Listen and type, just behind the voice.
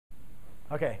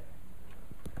Okay,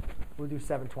 we'll do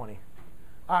 720.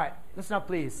 All right, listen up,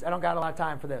 please. I don't got a lot of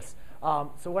time for this.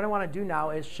 So what I want to do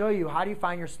now is show you how do you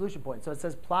find your solution point. So it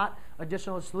says plot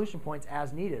additional solution points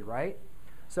as needed, right?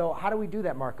 So how do we do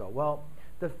that, Marco? Well,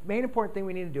 the main important thing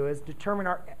we need to do is determine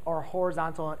our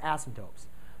horizontal asymptotes.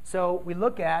 So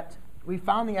we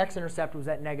found the x-intercept was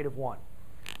at -1.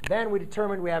 Then we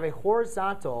determined we have a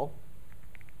horizontal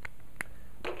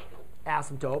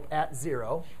asymptote at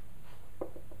 0.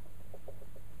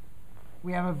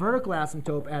 We have a vertical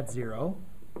asymptote at 0.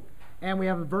 And we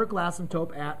have a vertical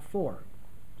asymptote at 4.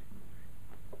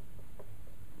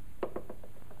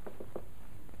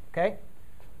 Okay?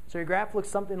 So your graph looks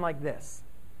something like this.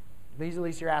 These are at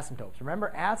least your asymptotes.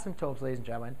 Remember, asymptotes, ladies and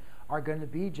gentlemen, are going to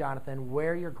be, Jonathan,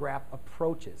 where your graph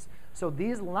approaches. So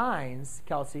these lines,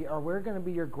 Kelsey, are where going to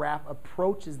be your graph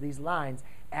approaches these lines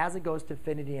as it goes to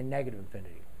infinity and negative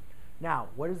infinity. Now,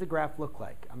 what does the graph look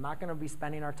like? I'm not going to be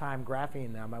spending our time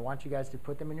graphing them. I want you guys to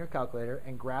put them in your calculator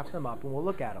and graph them up, and we'll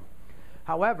look at them.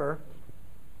 However,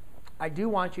 I do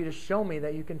want you to show me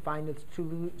that you can find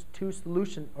your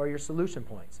solution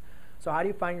points. So how do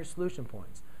you find your solution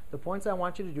points? The points I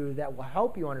want you to do that will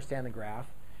help you understand the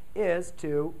graph is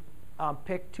to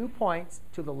pick 2 points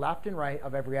to the left and right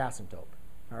of every asymptote.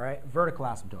 All right, vertical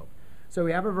asymptote. So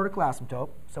we have a vertical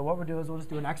asymptote. So what we'll do is we'll just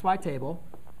do an XY table.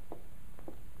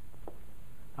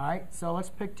 All right, so let's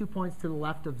pick 2 points to the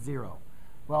left of 0.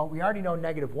 Well, we already know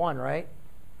 -1, right?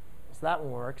 So that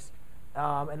one works.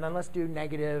 And then let's do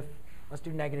 -1,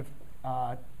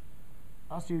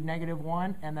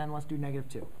 and then let's do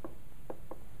 -2.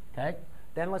 Okay?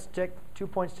 Then let's take 2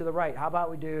 points to the right. How about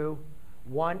we do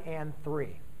 1 and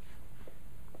 3?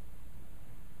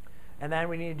 And then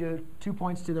we need to do 2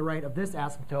 points to the right of this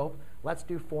asymptote. Let's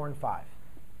do 4 and 5.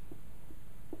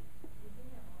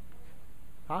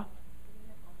 Huh?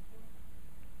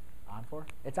 On 4?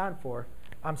 It's on 4.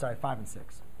 I'm sorry, 5 and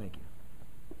 6. Thank you.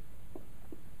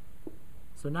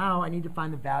 So now I need to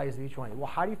find the values of each one. Well,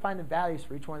 how do you find the values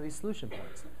for each one of these solution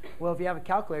points? Well, if you have a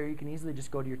calculator, you can easily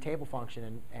just go to your table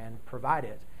function and provide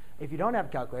it. If you don't have a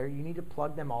calculator, you need to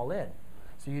plug them all in.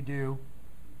 So you do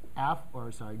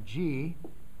G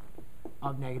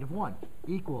of -1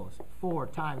 equals 4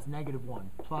 times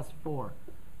 -1 plus 4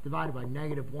 divided by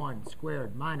 -1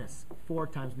 squared minus 4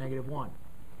 times -1.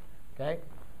 Okay?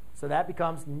 So that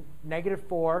becomes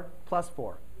 -4 plus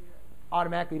 4.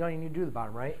 Automatically, you don't even need to do the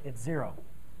bottom, right? It's 0,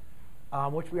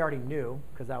 which we already knew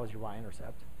because that was your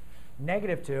y-intercept.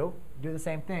 -2, do the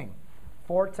same thing.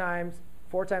 4 times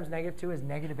 -2 is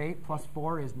 -8 plus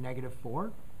 4 is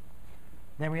 -4.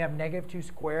 Then we have -2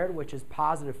 squared, which is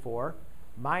 +4,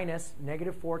 minus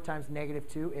 -4 times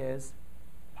 -2 is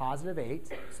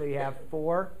 +8. So you have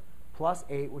 4 plus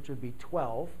 8, which would be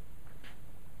 12.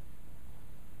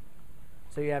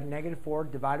 So you have -4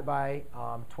 divided by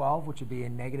 12, which would be a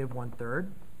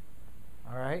 -1/3.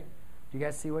 All right. Do you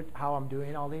guys see how I'm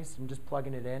doing all these? I'm just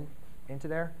plugging it into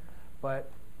there.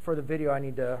 But for the video, I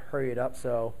need to hurry it up.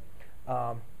 So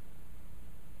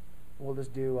we'll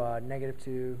just do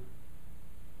 -2.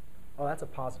 Oh, that's a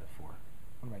 +4.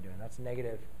 What am I doing? That's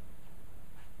negative.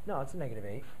 No, it's a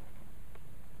 -8.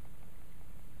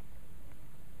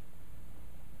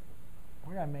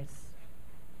 Where did I miss?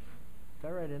 Is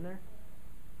that right in there?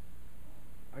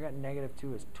 I got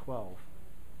 -2 is 12.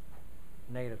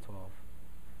 -12.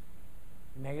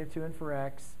 -2 in for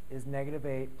x is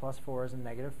 -8 plus 4 is a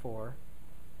 -4.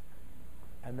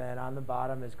 And then on the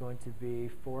bottom is going to be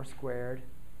 4 squared,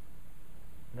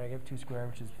 -2 squared,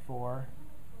 which is 4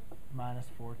 minus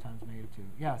 4 times -2.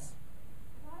 Yes?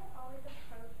 Why always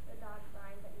approach the dotted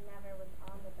line but never was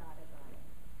on the dotted line?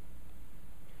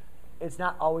 It's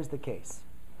not always the case.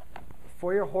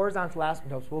 For your horizontal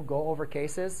asymptotes, we'll go over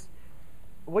cases.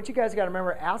 What you guys got to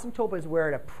remember, asymptote is where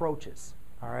it approaches.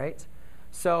 All right?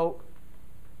 So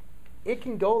it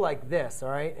can go like this. All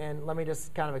right? And let me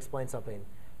just kind of explain something.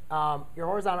 Your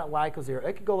horizontal at y equals 0.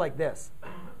 It could go like this.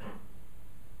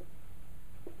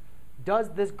 Does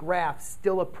this graph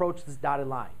still approach this dotted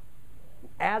line?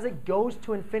 As it goes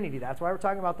to infinity, that's why we're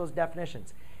talking about those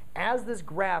definitions. As this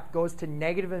graph goes to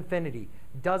 -infinity,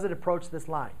 does it approach this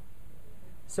line?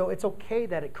 So it's OK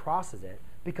that it crosses it,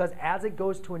 because as it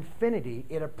goes to infinity,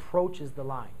 it approaches the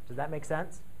line. Does that make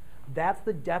sense? That's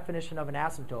the definition of an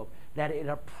asymptote, that it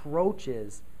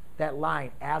approaches that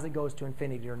line as it goes to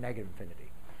infinity or -infinity.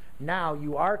 Now,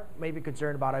 you are maybe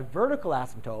concerned about a vertical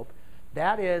asymptote.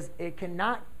 That is, it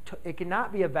cannot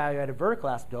be a value at a vertical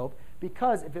asymptote,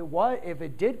 because if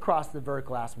it did cross the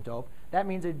vertical asymptote, that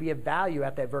means it'd be a value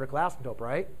at that vertical asymptote,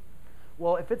 right?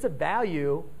 Well, if it's a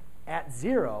value at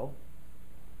 0,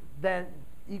 then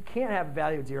you can't have a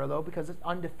value at 0, though, because it's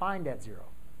undefined at 0.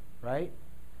 right?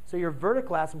 So your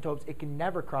vertical asymptotes, it can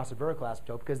never cross a vertical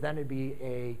asymptote because then it'd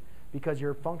be because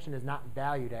your function is not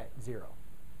valued at 0.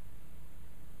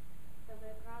 So if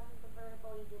it crosses the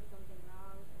vertical, you did something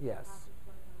wrong. If Yes. it crosses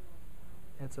horizontal, it's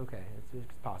fine. It's okay.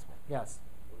 It's possible. Yes?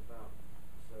 What about,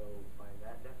 so by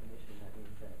that definition, that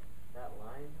means that that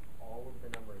line, all of the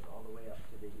numbers, all the way up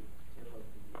to the tip of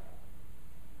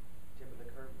the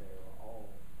curve there are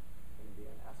all going to be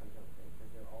an asymptote thing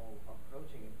because they're all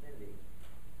approaching infinity,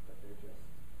 but they're just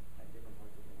at different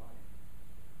points of the line.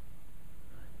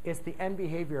 It's the end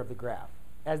behavior of the graph.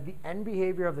 As the end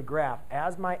behavior of the graph,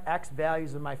 as my x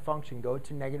values of my function go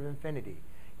to negative infinity,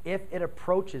 if it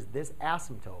approaches this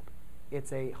asymptote,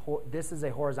 this is a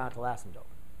horizontal asymptote.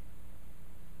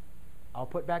 I'll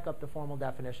put back up the formal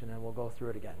definition and we'll go through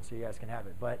it again so you guys can have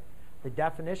it. But the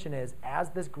definition is, as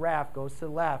this graph goes to the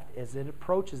left, as it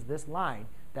approaches this line,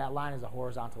 that line is a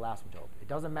horizontal asymptote. It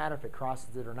doesn't matter if it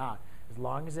crosses it or not. As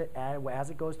long as as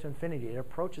it goes to infinity, it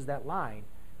approaches that line,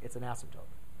 it's an asymptote.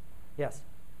 Yes?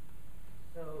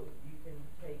 So you can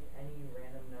take any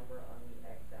random number on the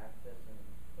x-axis and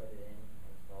put it in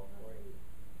and solve for it?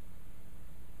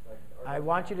 I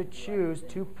want you to choose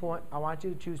 2 points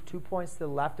to the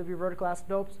left of your vertical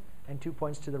asymptotes and 2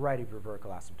 points to the right of your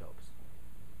vertical asymptotes.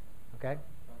 Okay?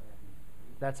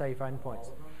 That's how you find the points.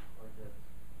 All of them, or just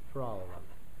For all of them,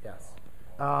 yes.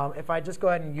 If I just go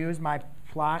ahead and use my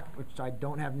plot, which I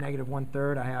don't have negative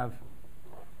 1/3, I have,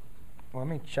 well,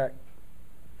 let me check.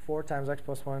 4 times x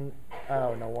plus 1.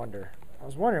 Oh, no wonder. I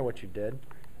was wondering what you did.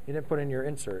 You didn't put in your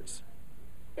inserts.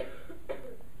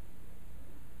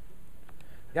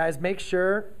 Guys, make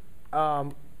sure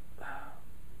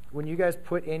when you guys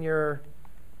put in your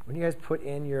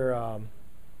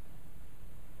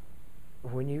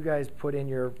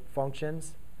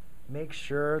functions, make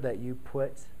sure that you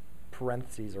put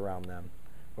parentheses around them,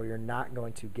 or you're not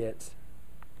going to get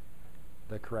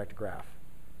the correct graph.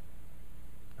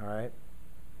 All right?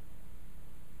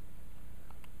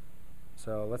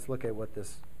 So let's look at what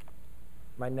this,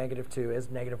 my negative 2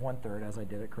 is negative 1/3, as I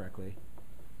did it correctly.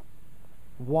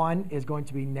 1 is going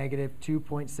to be negative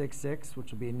 2.66,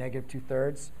 which will be negative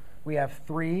 2/3. We have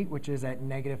 3, which is at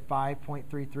negative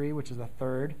 5.33, which is a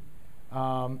third.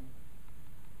 Let's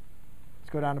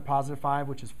go down to positive 5,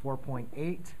 which is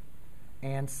 4.8,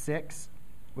 and 6,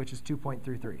 which is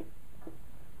 2.33,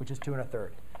 which is 2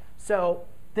 1/3. So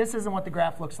this isn't what the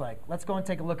graph looks like. Let's go and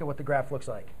take a look at what the graph looks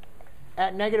like.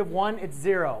 At negative 1, it's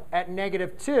 0. At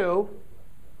negative 2,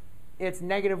 it's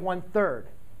negative 1/3.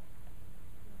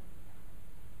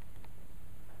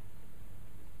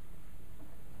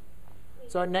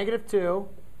 So at negative 2,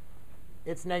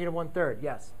 it's negative 1/3.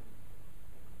 Yes?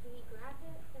 Do we graph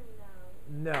it or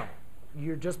no? No.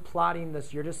 You're just plotting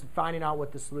this. You're just finding out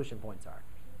what the solution points are.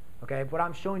 Okay? But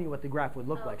I'm showing you what the graph would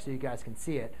look like so you guys can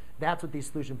see it. That's what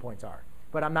these solution points are.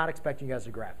 But I'm not expecting you guys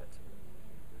to graph it.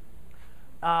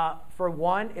 For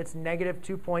 1, it's negative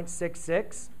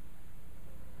 2.66.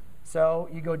 So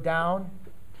you go down.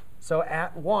 So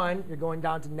at 1, you're going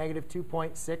down to negative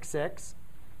 2.66.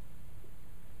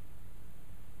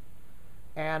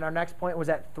 And our next point was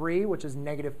at 3, which is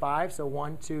negative 5. So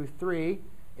 1, 2, 3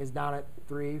 is down at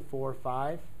 3, 4,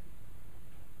 5.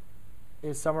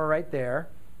 Is somewhere right there.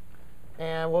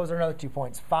 And what was our other 2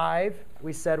 points? 5,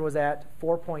 we said, was at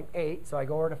 4.8. So I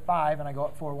go over to 5, and I go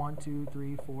up 4, 1, 2,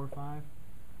 3, 4, 5.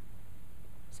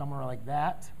 Somewhere like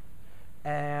that.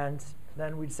 And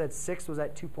then we said 6 was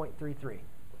at 2.33.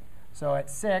 So at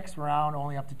 6, we're round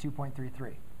only up to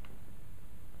 2.33.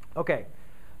 OK,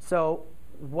 so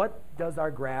what does our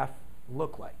graph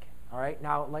look like? All right.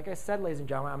 Now, like I said, ladies and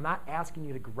gentlemen, I'm not asking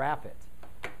you to graph it.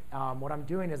 What I'm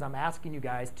doing is I'm asking you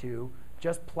guys to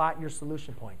just plot your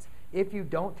solution points. If you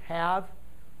don't have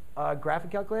a graphing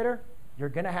calculator, you're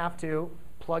going to have to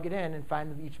plug it in and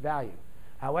find each value.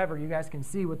 However, you guys can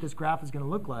see what this graph is going to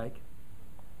look like.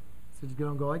 So it's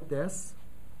going to go like this.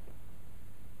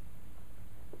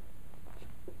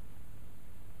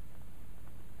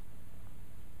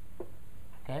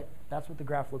 Okay, that's what the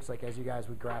graph looks like as you guys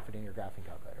would graph it in your graphing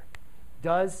calculator.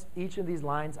 Does each of these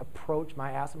lines approach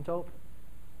my asymptote?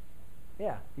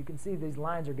 Yeah, you can see these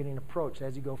lines are getting approached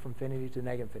as you go from infinity to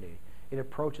negative infinity. It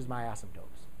approaches my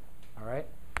asymptotes. All right?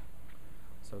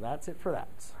 So that's it for that.